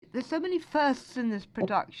There's so many firsts in this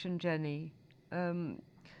production, Jenny. Um,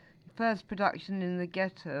 First production in the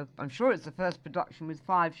Ghetto. I'm sure it's the first production with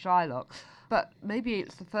five Shylocks, but maybe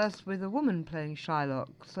it's the first with a woman playing Shylock.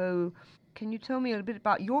 So, can you tell me a little bit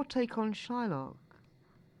about your take on Shylock?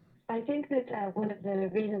 I think that one of the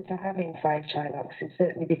reasons for having five Shylocks is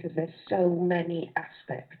certainly because there's so many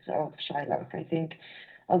aspects of Shylock. I think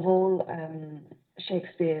of all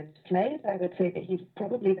Shakespeare's plays, I would say that he's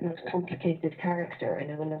probably the most complicated character. I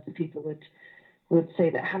know a lot of people would say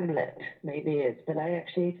that Hamlet maybe is, but I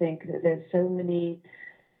actually think that there's so many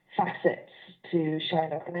facets to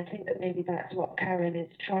Shylock, and I think that maybe that's what Karen is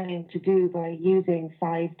trying to do by using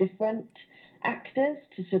five different actors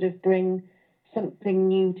to sort of bring something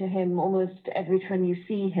new to him almost every time you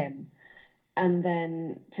see him. And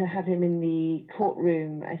then to have him in the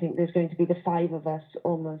courtroom, I think there's going to be the five of us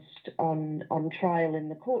almost on trial in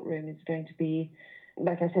the courtroom is going to be,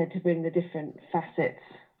 like I said, to bring the different facets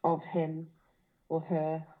of him or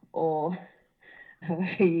her or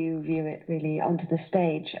however you view it really onto the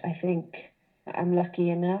stage. I think I'm lucky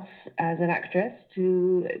enough as an actress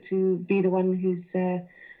to be the one who's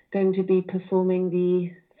going to be performing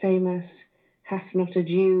the famous "Hath not a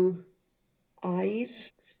Jew eyes"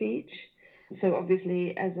 speech. So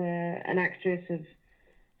obviously, as an actress of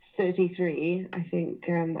 33, I think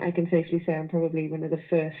I can safely say I'm probably one of the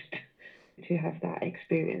first to have that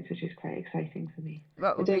experience, which is quite exciting for me.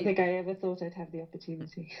 That I would don't be think I ever thought I'd have the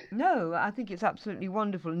opportunity. No, I think it's absolutely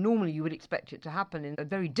wonderful. Normally, you would expect it to happen in a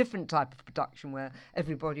very different type of production where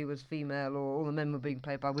everybody was female or all the men were being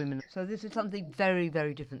played by women. So, this is something very,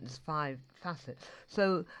 very different. There's five facets.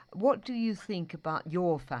 So, what do you think about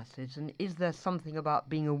your facet? And is there something about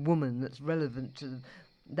being a woman that's relevant to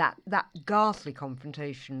that ghastly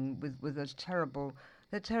confrontation with those terrible.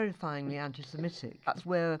 They're terrifyingly anti-Semitic. That's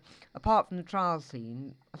where, apart from the trial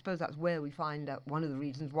scene, I suppose that's where we find out one of the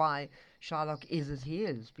reasons why Shylock is as he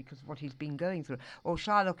is, because of what he's been going through. Or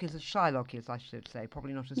Shylock is as Shylock is, I should say,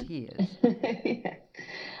 probably not as he is. Yeah.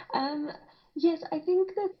 Um, yes, I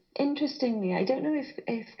think that interestingly, I don't know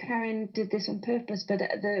if Karen did this on purpose, but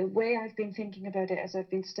the way I've been thinking about it as I've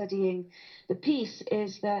been studying the piece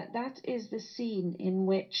is that that is the scene in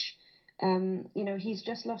which he's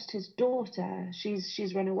just lost his daughter.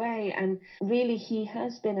 She's run away, and really he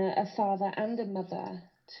has been a father and a mother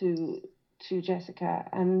to to Jessica,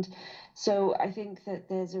 and so I think that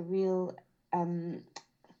there's a real um,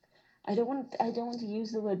 I don't want to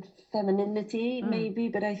use the word femininity Mm. maybe,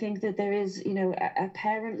 but I think that there is, a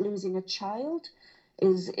parent losing a child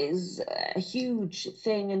is a huge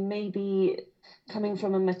thing, and maybe coming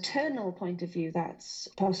from a maternal point of view, that's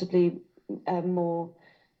possibly a more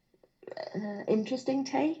interesting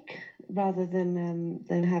take rather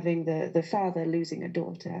than having the father losing a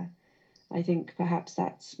daughter. I think perhaps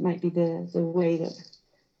that might be the way that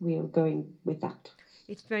we are going with that.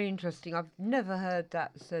 It's very interesting. I've never heard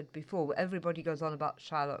that said before. Everybody goes on about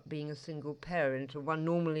Charlotte being a single parent, and one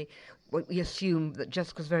normally, well, we assume that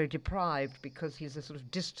Jessica's very deprived because he's a sort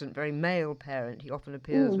of distant, very male parent. He often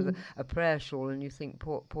appears with Mm. a prayer shawl, and you think,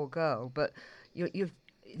 poor girl. But you've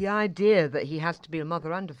the idea that he has to be a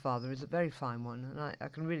mother and a father is a very fine one, and I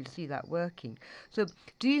can really see that working. So,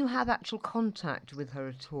 do you have actual contact with her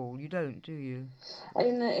at all? You don't, do you?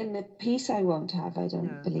 In the piece I won't have, I don't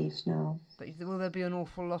No. believe, no. But will there be an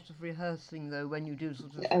awful lot of rehearsing though when you do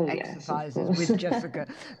sort of Oh yes, of exercises course. with Jessica,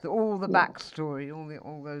 all the Yeah. backstory,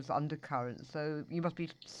 all those undercurrents? So you must be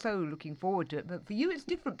so looking forward to it. But for you, it's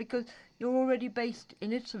different because you're already based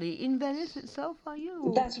in Italy, in Venice itself, are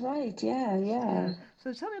you? That's right. Yeah, Yeah. yeah.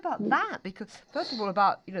 So tell me about that, because first of all,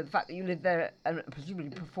 about the fact that you live there and presumably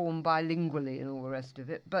perform bilingually and all the rest of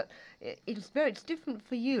it. But it's different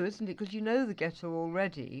for you, isn't it? Because you know the ghetto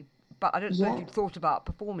already. But I don't suppose Yeah, you'd thought about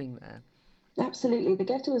performing there. absolutely. The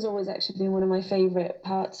ghetto has always actually been one of my favorite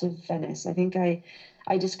parts of Venice. I think I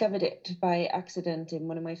discovered it by accident in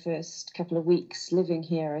one of my first couple of weeks living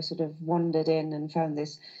here. I sort of wandered in and found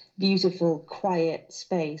this beautiful, quiet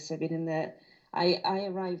space. I've been in there. I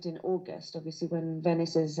arrived in August, obviously, when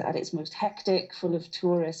Venice is at its most hectic, full of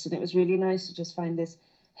tourists, and it was really nice to just find this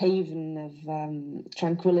haven of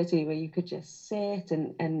tranquility where you could just sit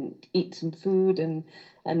and eat some food and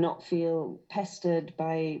not feel pestered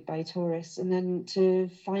by tourists, and then to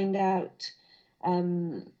find out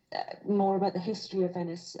um, more about the history of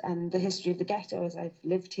Venice and the history of the ghetto as I've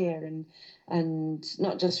lived here, and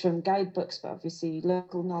not just from guidebooks, but obviously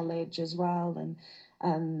local knowledge as well. And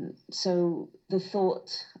so the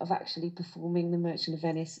thought of actually performing The Merchant of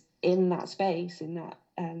Venice in that space,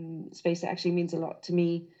 space that actually means a lot to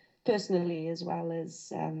me personally, as well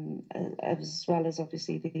as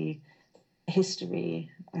obviously the history.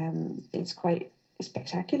 It's quite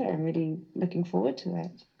spectacular. I'm really looking forward to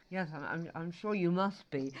it. Yes, I'm sure you must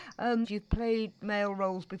be. You've played male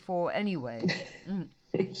roles before anyway. Mm.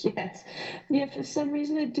 Yes. Yeah, for some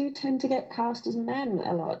reason I do tend to get cast as men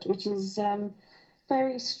a lot, which is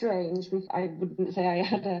very strange. I wouldn't say I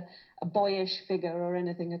had a boyish figure or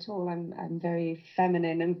anything at all. I'm very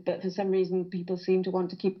feminine, but for some reason people seem to want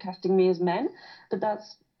to keep casting me as men. But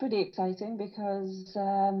that's pretty exciting because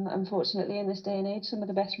unfortunately in this day and age some of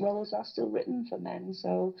the best roles are still written for men.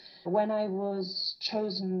 So when I was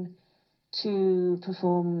chosen to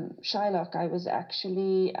perform Shylock, I was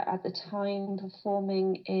actually at the time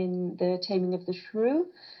performing in The Taming of the Shrew,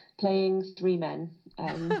 playing three men,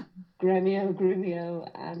 Gremio, Grumio,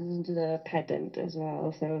 and the pedant as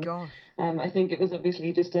well. So Gosh. I think it was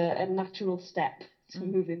obviously just a natural step to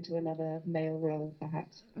move into another male role,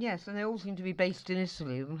 perhaps. Yes, and they all seem to be based in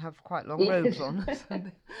Italy and have quite long Yes. robes on. So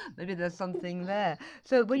maybe there's something there.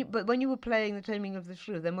 So, when you were playing The Taming of the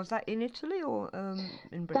Shrew, then was that in Italy or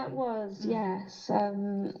in That Britain? was, Mm. yes.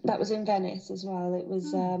 That was in Venice as well. It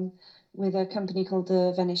was Mm. with a company called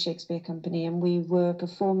the Venice Shakespeare Company, and we were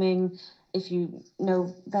performing, if you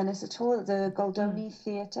know Venice at all, at the Mm. Goldoni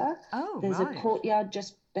Theatre. Oh, There's a right. courtyard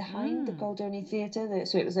just behind the Mm. Goldoni Theatre,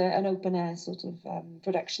 so it was an open air sort of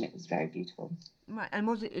production. It was very beautiful. Right. And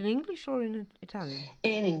was it in English or in Italian?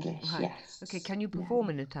 In English, Right. Okay. yes. Can you Yeah. perform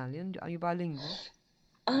in Italian? Are you bilingual?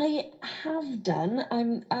 I have done.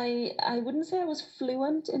 I wouldn't say I was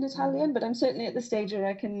fluent in Mm. Italian, but I'm certainly at the stage where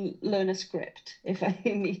I can learn a script if I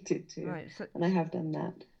needed to, Right. and I have done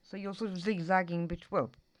that. So you're sort of zigzagging between,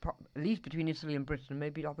 well, at least between Italy and Britain,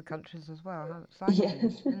 maybe other countries as well. How exciting!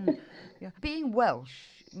 Yes. Mm. Yeah. Being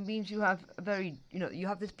Welsh means you have a very, you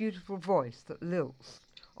have this beautiful voice that lilts,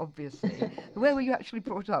 obviously. Where were you actually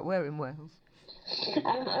brought up? Where in Wales?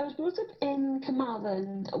 I was brought up in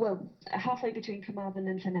Carmarthen, well, halfway between Carmarthen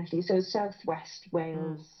and Llanelli, so southwest Mm.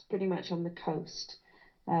 Wales, pretty much on the coast.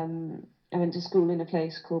 I went to school in a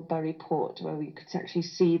place called Bury Port, where we could actually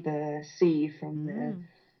see the sea Mm.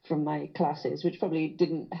 from my classes, which probably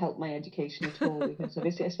didn't help my education at all because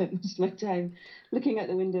obviously I spent most of my time looking out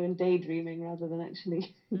the window and daydreaming rather than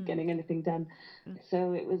actually Mm. getting anything done. Mm.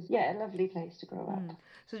 So it was, yeah, a lovely place to grow up. Mm.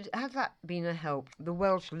 So has that been a help? The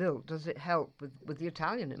Welsh lilt, does it help with the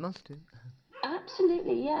Italian? It must do.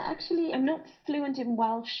 Absolutely, yeah. Actually, I'm not fluent in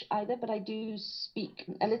Welsh either, but I do speak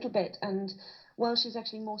a little bit. And Welsh is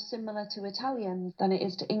actually more similar to Italian than it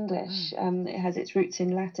is to Mm. English. It has its roots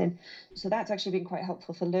in Latin. So that's actually been quite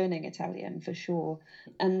helpful for learning Italian for sure.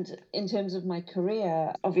 And in terms of my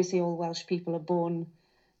career, obviously, all Welsh people are born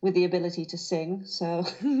with the ability to sing. So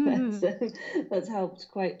that's helped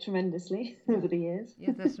quite tremendously over the years.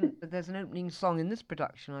 Yeah, there's an opening song in this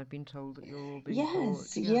production. I've been told that you're all being taught.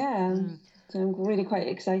 Yes, Yeah. yeah. Mm. So I'm really quite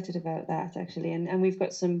excited about that actually. And we've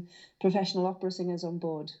got some professional opera singers on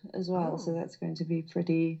board as well. So Oh, that's going to be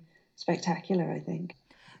pretty spectacular, I think.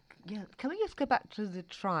 yeah. Can we just go back to the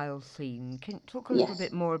trial scene? Can you talk a little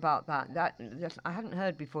bit Yes. more about that? I hadn't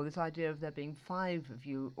heard before this idea of there being five of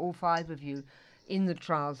you, all five of you, in the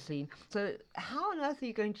trial scene. So how on earth are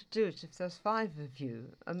you going to do it if there's five of you?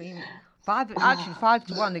 I mean, actually Ah,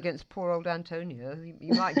 5-1 against poor old Antonia.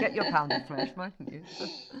 You might get your pound of flesh, mightn't you?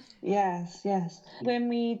 yes, yes. When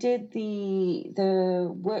we did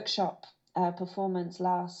the workshop performance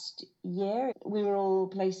last year, we were all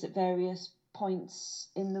placed at various points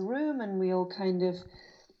in the room, and we all kind of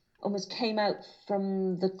almost came out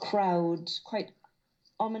from the crowd quite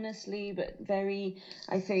ominously, but very,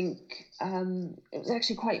 I think, it was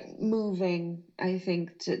actually quite moving, I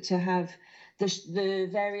think, to have the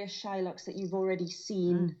various Shylocks that you've already Mm.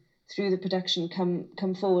 seen through the production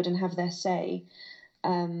come forward and have their say.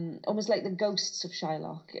 Almost like the ghosts of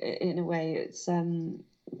Shylock in a way. It's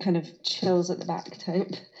kind of chills at the back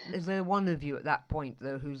type. Is there one of you at that point,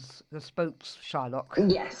 though, who's the spokes Shylock?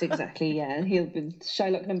 Yes, exactly. Yeah, he'll be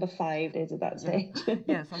Shylock number 5 is at that Yeah. stage.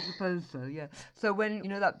 Yes, I suppose so. Yeah. So when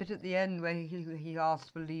that bit at the end where he asks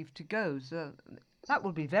for leave to go, so that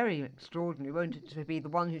will be very extraordinary, won't it? To be the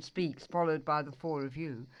one who speaks, followed by the four of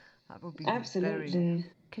you. That will be very. Absolutely.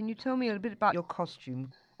 Can you tell me a bit about your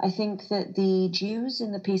costume? I think that the Jews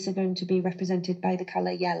in the piece are going to be represented by the colour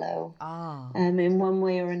yellow, Ah. in one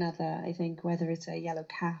way or another. I think whether it's a yellow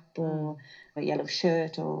cap Mm. or a yellow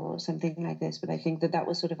shirt or something like this, but I think that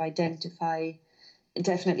will sort of identify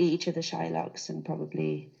definitely each of the Shylocks and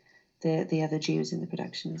probably the other Jews in the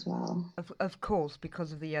production as well. Of course,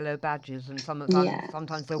 because of the yellow badges, and Yeah,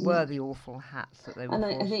 sometimes there yeah. were the awful hats that they were And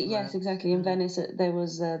I forced think, to yes, wear. exactly. In Venice, there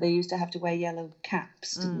was they used to have to wear yellow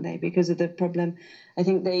caps, didn't Mm. they? Because of the problem. I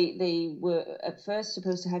think they were at first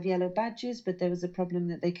supposed to have yellow badges, but there was a problem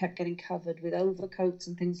that they kept getting covered with overcoats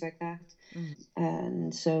and things like that. Mm.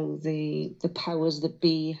 And so the powers that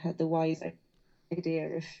be had the wise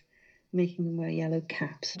idea of making them wear yellow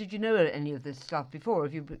caps. Did you know any of this stuff before?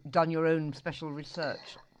 Have you done your own special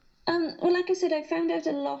research? Well, like I said, I found out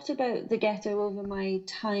a lot about the ghetto over my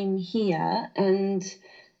time here, and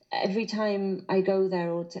every time I go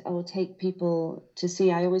there or take people to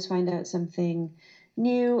see, I always find out something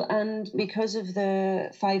new. And because of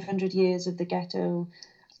the 500 years of the ghetto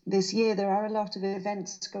this year, there are a lot of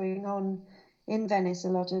events going on in Venice, a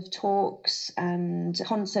lot of talks and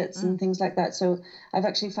concerts and things like that. So I've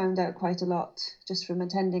actually found out quite a lot just from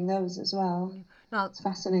attending those as well. Now, It's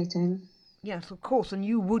fascinating. yes, of course, and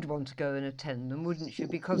you would want to go and attend them, wouldn't you?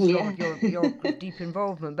 Because Yeah. of your deep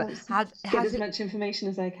involvement. But Get as much information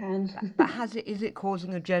as I can. but is it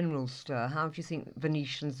causing a general stir? How do you think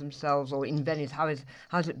Venetians themselves, or in Venice,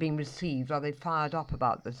 how's it being received? Are they fired up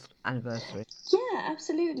about this anniversary? Yeah,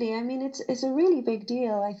 absolutely. I mean, it's a really big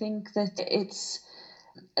deal. I think that it's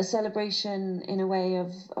a celebration in a way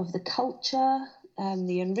of the culture and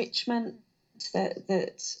the enrichment that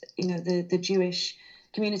the Jewish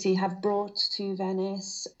community have brought to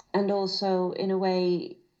Venice, and also in a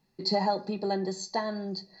way to help people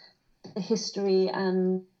understand the history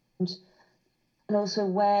and also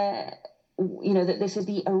where that this is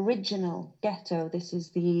the original ghetto. This is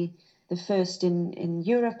the first in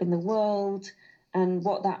Europe, in the world, and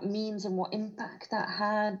what that means and what impact that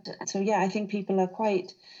had. So yeah, I think people are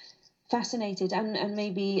quite fascinated, and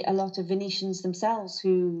maybe a lot of Venetians themselves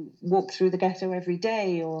who walk through the ghetto every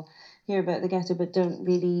day or hear about the ghetto but don't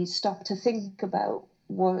really stop to think about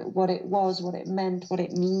what it was, what it meant, what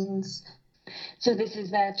it means. So this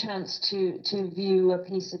is their chance to view a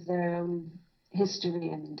piece of their own history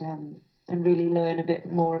and really learn a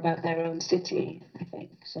bit more about their own city, I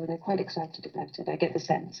think. So they're quite excited about it. I get the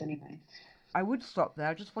sense anyway. I would stop there.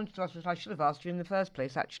 I just wanted to ask what I should have asked you in the first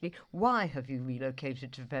place, actually. Why have you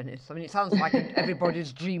relocated to Venice? I mean, it sounds like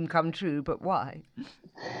everybody's dream come true, but why?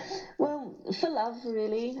 Well, for love,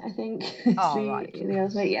 really, I think. Oh, right. The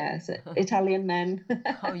ultimate, yes, Italian men.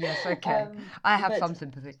 Oh, yes, okay. I have But some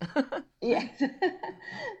sympathy. yes,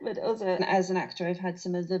 but also as an actor, I've had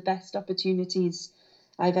some of the best opportunities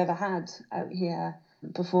I've ever had out here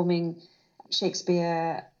performing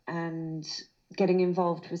Shakespeare and getting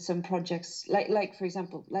involved with some projects like for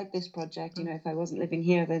example, like this project. If I wasn't living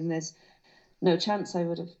here, then there's no chance I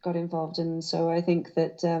would have got involved. And so I think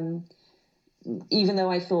that even though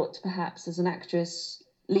I thought perhaps as an actress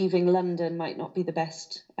leaving London might not be the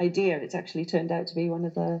best idea, it's actually turned out to be one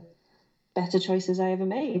of the better choices I ever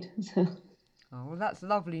made. So. Oh, well, that's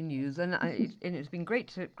lovely news, and it's been great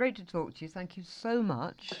to talk to you. Thank you so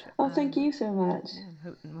much. Oh, thank you so much.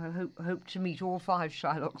 Yeah, hope to meet all 5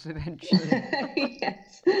 Shylocks eventually.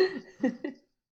 Yes.